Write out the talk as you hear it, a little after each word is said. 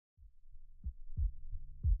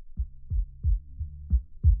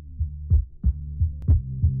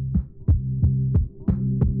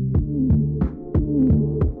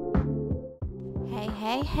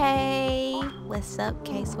Hey, what's up,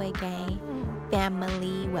 K-Sway Gang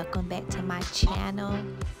family? Welcome back to my channel.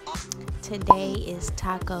 Today is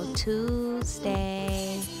Taco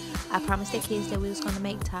Tuesday. I promised the kids that we was going to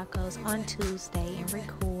make tacos on Tuesday and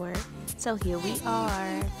record, so here we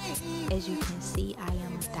are. As you can see, I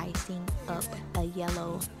am dicing up a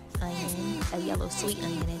yellow onion, a yellow sweet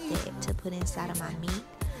onion at that, to put inside of my meat.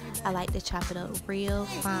 I like to chop it up real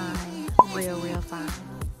fine, real fine.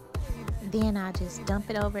 Then I just dump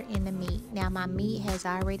it over in the meat. Now my meat has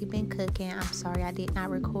already been cooking. I'm sorry I did not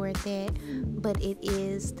record that, but it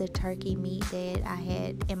is the turkey meat that I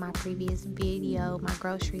had in my previous video, my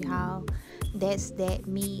grocery haul. That's that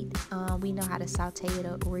meat. We know how to saute it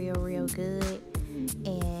up real good,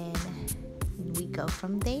 and we go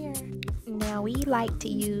from there. Now we like to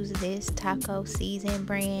use this taco season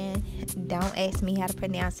brand. Don't ask me how to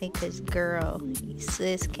pronounce it, because girl,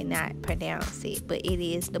 sis cannot pronounce it, but it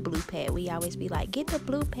is the blue pack. We always be like, get the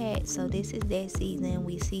blue pack. So this is that season.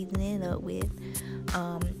 We season it up with.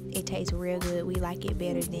 It tastes real good. We like it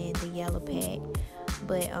better than the yellow pack,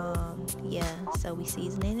 but yeah, so we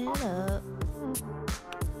seasoning it up.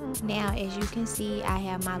 Now, as you can see, I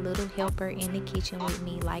have my little helper in the kitchen with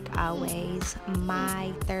me, like always.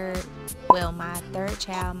 My third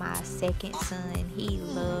child, my second son, he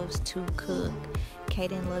loves to cook.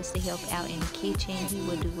 Kayden loves to help out in the kitchen. He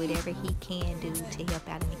will do whatever he can do to help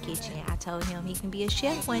out in the kitchen. I told him he can be a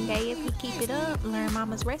chef one day if he keep it up, learn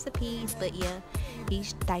mama's recipes. But yeah,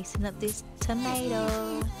 he's dicing up this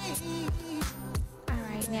tomato.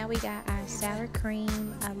 Now we got our sour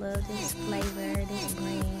cream. I love this flavor, this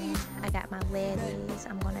brand. I got my lettuce.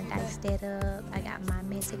 I'm gonna dice that up. I got my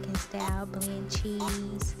Mexican style blend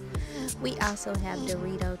cheese. We also have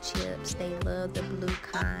Dorito chips. They love the blue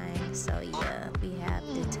kind. So yeah, we have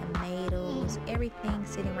the tomatoes, everything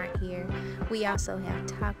sitting right here. We also have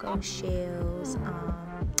taco shells.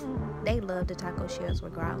 They love the taco shells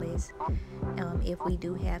regardless, if we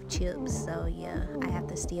do have chips. So yeah, I have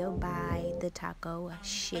to still buy the taco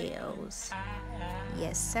shells.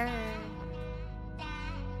 Yes sir.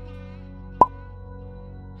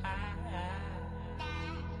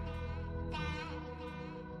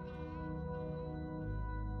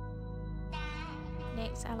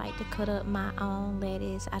 Next, I like to cut up my own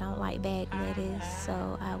lettuce. I don't like bag lettuce,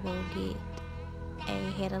 so I will get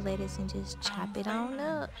a head of lettuce and just chop it on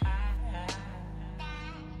up.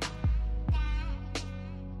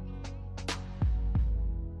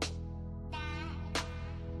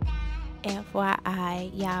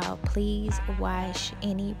 FYI, y'all, please wash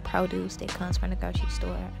any produce that comes from the grocery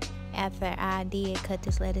store. After I did cut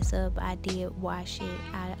this lettuce up, I did wash it.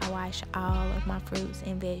 I wash all of my fruits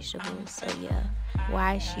and vegetables. So yeah,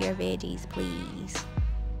 wash your veggies, please.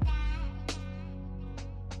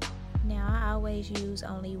 Now I always use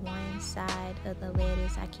only one side of the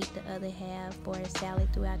lettuce. I keep the other half for a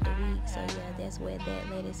salad throughout the week. So yeah, that's where that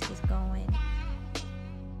lettuce is going.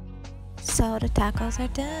 So the tacos are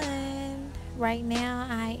done. Right now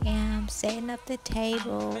I am setting up the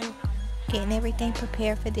table, getting everything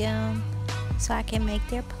prepared for them so I can make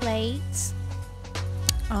their plates.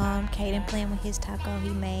 Kayden playing with his taco. He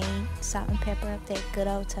made salt and pepper up that good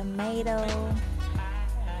old tomato.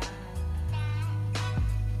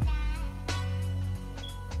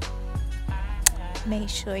 Make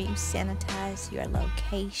sure you sanitize your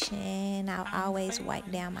location. I'll always wipe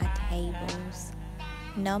down my tables,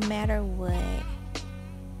 no matter what.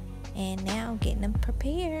 And now I'm getting them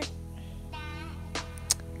prepared.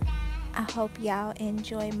 I hope y'all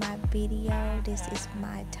enjoy my video. This is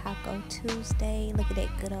my Taco Tuesday. Look at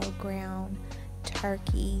that good old ground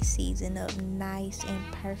turkey, seasoned up nice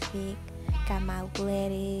and perfect. Got my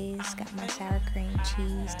lettuce, got my sour cream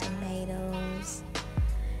cheese, tomatoes,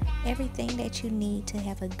 everything that you need to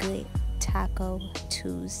have a good Taco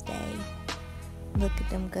Tuesday. Look at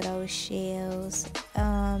them good old shells.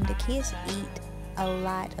 The kids eat a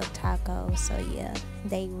lot of tacos, so yeah,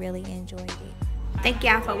 they really enjoyed it. Thank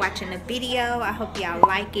y'all for watching the video. I hope y'all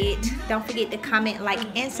like it. Don't forget to comment, like,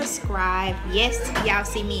 and subscribe. Yes, y'all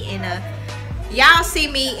see me in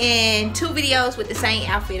 2 videos with the same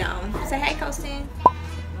outfit on. Say hey, Kolston.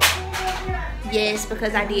 Yes,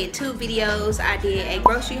 because I did 2 videos. I did a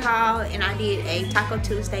grocery haul and I did a Taco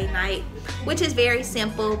Tuesday night, which is very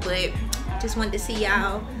simple, but just wanted to see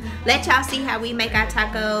y'all, let y'all see how we make our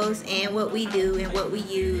tacos and what we do and what we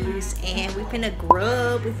use. And we finna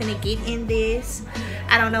grub, we finna get in this.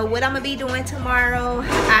 I don't know what I'm gonna be doing tomorrow.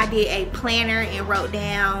 I did a planner and wrote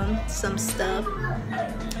down some stuff,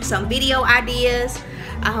 some video ideas.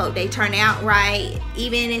 I hope they turn out right,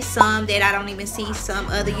 even if some that I don't even see some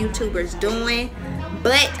other YouTubers doing.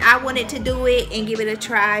 But I wanted to do it and give it a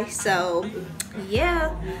try, so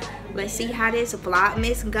yeah, let's see how this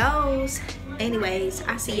vlogmas goes. Anyways,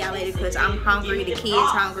 I see y'all later because I'm hungry, the kids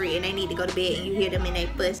hungry, and they need to go to bed, and you hear them in their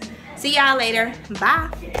fuss. See y'all later.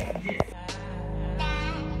 Bye.